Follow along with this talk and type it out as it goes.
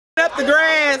up the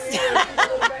grass?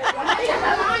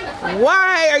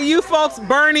 Why are you folks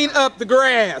burning up the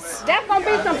grass? That's gonna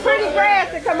be some pretty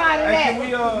grass to come out of that.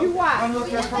 You watch.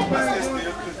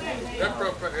 That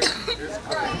propane is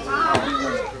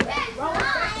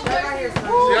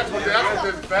that's what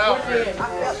this valve is.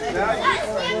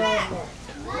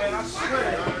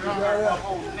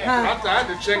 I had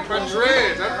to check my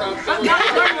dreads. I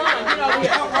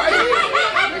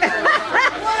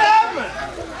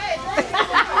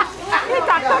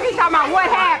thought He's talking about what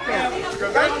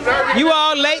happened. You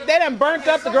all late? They done burnt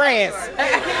up the grass.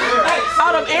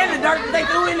 All them and the dirt they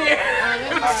threw in there.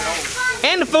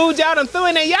 And the food y'all done threw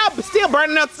in there. Y'all still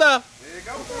burning up stuff.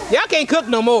 Y'all can't cook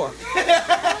no more.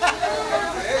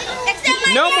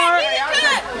 No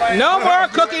more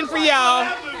cooking for y'all.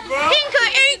 He can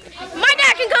cook my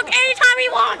dad can cook anytime he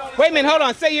wants. Wait a minute, hold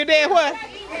on. Say your dad what?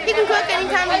 He can cook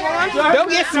anytime he wants. Don't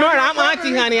get smart. I'm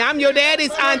auntie, honey. I'm your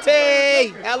daddy's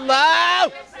auntie.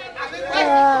 Hello.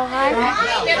 Hi.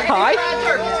 Hi.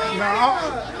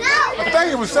 I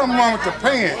think it was something wrong with the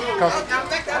pan. Because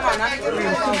it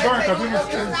was too burnt. Because it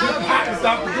was hot to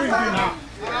stop the grease getting hot.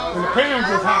 And the pan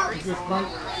was hot. It just burnt.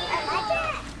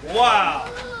 Wow.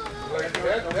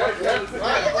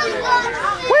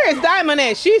 Where is Diamond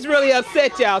at? She's really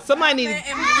upset, y'all. Somebody needs.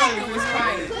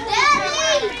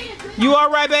 You all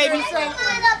right, baby?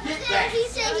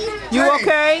 You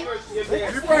okay?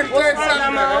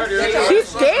 She's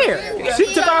scared. She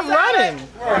took off running.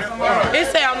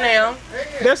 It's out now.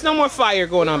 There's no more fire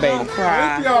going on, baby. We'll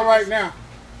be all right now.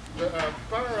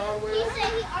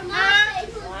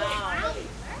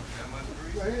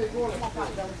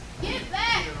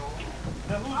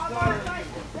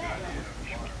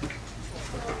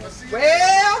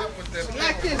 Well,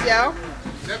 like this, y'all.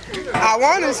 I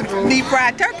wanted some deep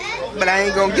fried turkey, but I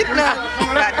ain't gonna get none.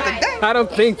 Not today. I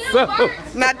don't think so.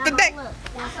 Not today.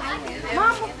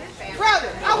 Brother,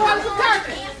 I want some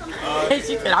turkey.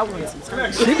 She said I wanted some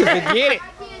turkey. She can forget it.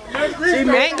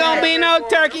 Ain't gonna be no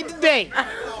turkey today.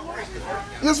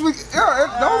 Yes, we.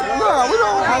 Yeah, we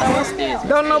don't.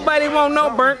 Don't nobody want no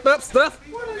burnt up stuff.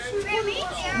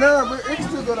 No, but it's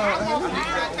still good on.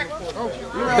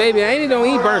 Baby, I ain't don't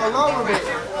eat burnt.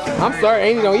 I'm sorry, I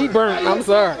ain't don't eat burnt. I'm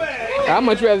sorry. I'd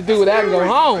much rather do without and go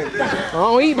home. I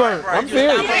don't eat burnt. I'm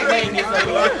serious.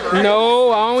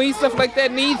 No, I don't eat stuff like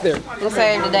that neither. We'll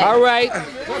say it today. All right.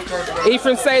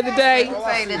 Ephraim, say the day.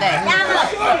 Say it today.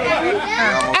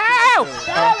 Ow!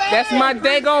 That's my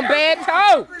daggone bad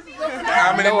toe.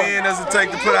 How many men does it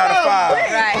take to put out a fire?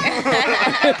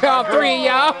 Right. All three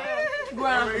of y'all. Oh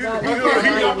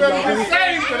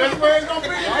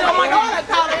my God, I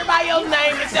call everybody else's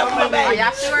name except for my baby.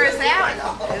 Y'all sure it's out?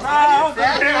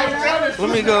 Let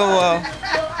me go. Well,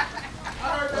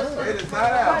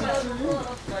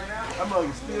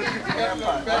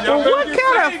 what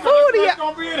kind of food are you?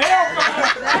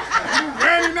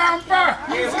 Ready now, fire.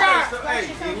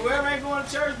 Whoever ain't going to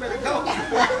church better go. I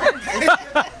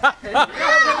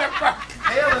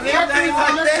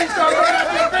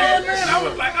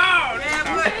was like, oh, damn,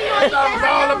 I was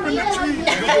all up in the tree.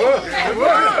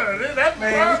 That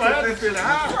man,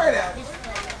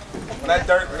 That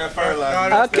dirt and that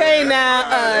fertilizer. Okay, now,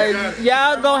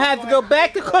 y'all gonna have to go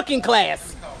back to cooking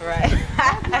class. Right.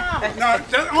 no,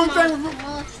 the only thing,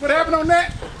 what happened on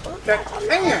that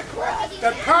pan,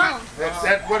 that pot,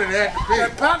 that's what it had to be.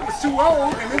 That pot was too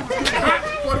old and it was too hot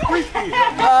for the grease kid.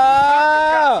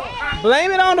 Oh,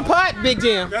 blame it on the pot, Big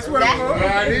Jim. That's what it was.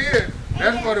 Right here.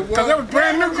 That's what it was. Because that was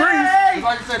brand new grease.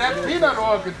 Like I said, that peanut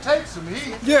oil could take some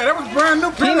heat. Yeah, that was brand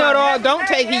new Peanut oil don't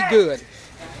take heat good.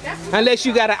 Unless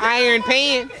you got an iron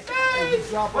pan.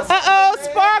 Uh-oh,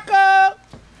 Sparkle.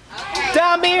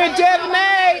 Damir and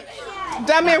Jevonay.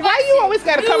 Damir, why you always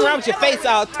got to come around with your face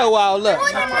all toe all up?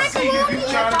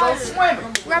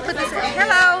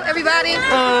 Hello, everybody.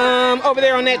 Over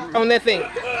there on that thing.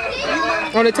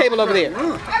 On the table over there.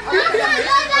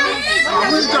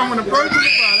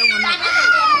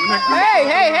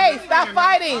 Hey, stop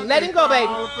fighting. Let him go, baby.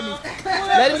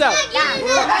 Let him go.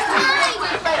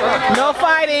 No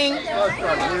fighting.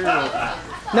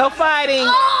 No fighting.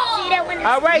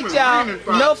 All right, y'all.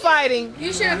 No fighting.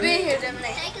 You should have been here, Devin.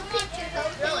 Take a picture.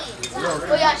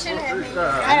 Well, y'all shouldn't have been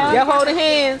here. Y'all holding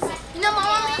hands. You know my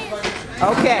mom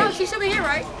is. Okay. No, she should be here,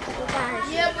 right?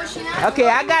 Yeah, but she not. Okay,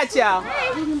 I got y'all.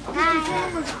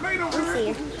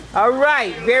 All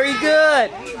right, very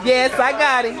good. Yes, I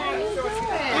got it.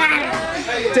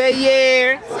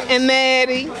 Tayer and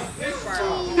Maddie.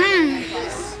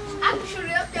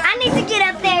 I need to get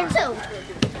up there too.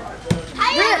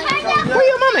 Where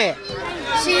your mom at?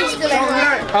 She's still at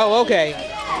home. Oh, okay.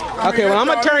 Okay, well, I'm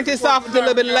going to turn this off a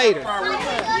little bit later.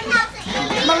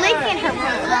 Malik and her